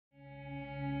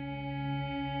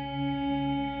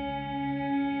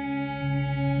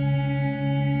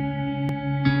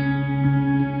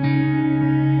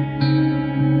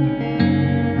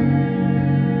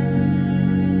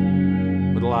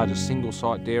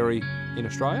single site dairy in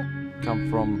Australia. Come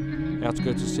from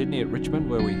outskirts of Sydney at Richmond,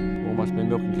 where we've almost been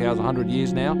milking cows 100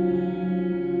 years now.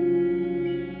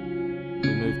 We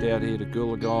moved out here to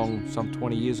Goolagong some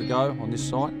 20 years ago on this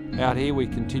site. Out here we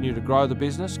continue to grow the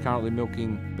business, currently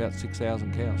milking about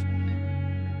 6,000 cows.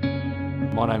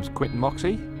 My name's Quentin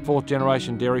Moxey, 4th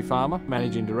generation dairy farmer,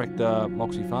 Managing Director,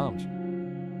 Moxey Farms.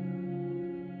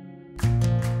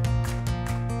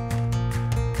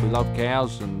 We love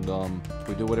cows and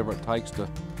we do whatever it takes to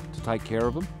take care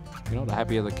of them. You know, the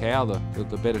happier the cow,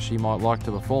 the better she might like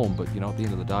to perform, but you know, at the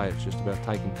end of the day, it's just about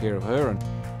taking care of her and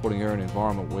putting her in an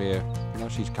environment where, you know,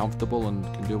 she's comfortable and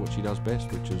can do what she does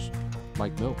best, which is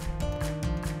make milk.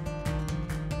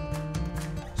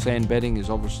 Sand bedding is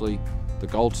obviously the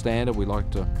gold standard. We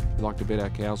like to bed our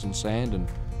cows in sand, and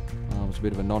it's a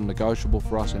bit of a non-negotiable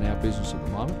for us in our business at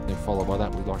the moment. Then followed by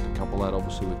that, we'd like to couple that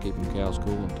obviously with keeping cows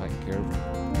cool and taking care of them.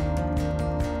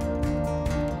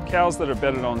 Cows that are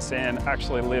bedded on sand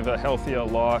actually live a healthier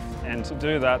life, and to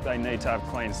do that they need to have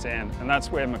clean sand, and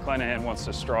that's where McLanahan wants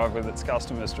to strive with its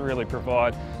customers to really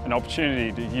provide an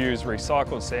opportunity to use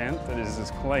recycled sand that is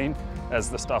as clean as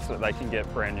the stuff that they can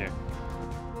get brand new.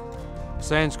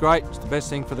 Sand's great, it's the best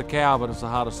thing for the cow, but it's the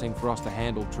hardest thing for us to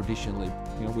handle traditionally.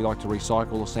 You know, we like to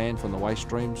recycle the sand from the waste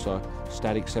stream, so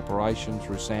static separation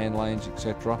through sand lanes,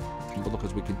 etc. But look,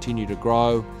 as we continue to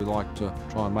grow, we like to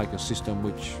try and make a system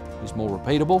which is more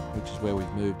repeatable, which is where we've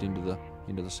moved into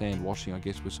the sand washing, I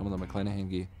guess, with some of the McLanahan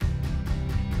gear.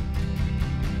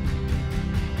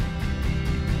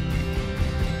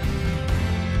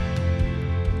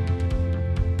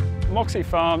 Moxey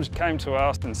Farms came to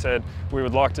us and said we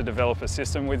would like to develop a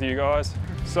system with you guys.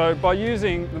 So by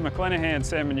using the McLanahan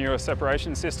Sand-Manure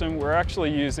Separation System, we're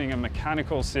actually using a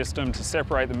mechanical system to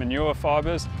separate the manure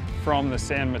fibres from the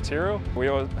sand material. We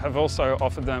have also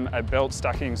offered them a belt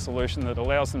stacking solution that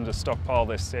allows them to stockpile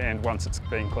their sand once it's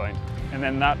been cleaned. And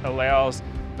then that allows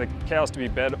the cows to be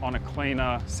bed on a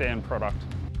cleaner sand product.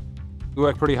 We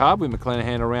work pretty hard with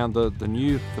McLanahan around the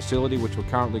new facility which we're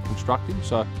currently constructing,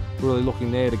 so we're really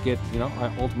looking there to get, you know,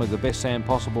 ultimately the best sand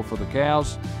possible for the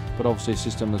cows, but obviously a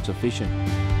system that's efficient.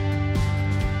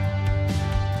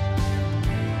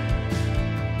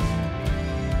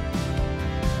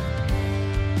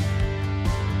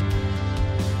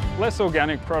 Less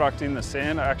organic product in the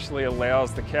sand actually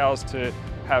allows the cows to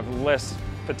have less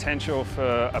potential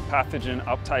for a pathogen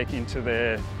uptake into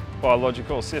their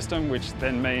biological system, which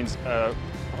then means a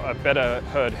better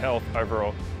herd health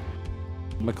overall.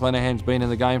 McLanahan's been in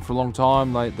the game for a long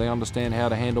time. They understand how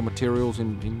to handle materials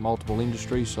in multiple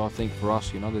industries, so I think for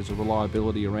us, you know, there's a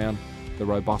reliability around the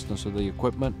robustness of the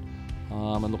equipment.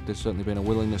 And look, there's certainly been a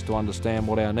willingness to understand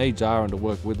what our needs are and to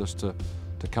work with us to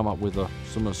come up with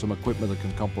some equipment that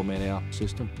can complement our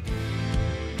system.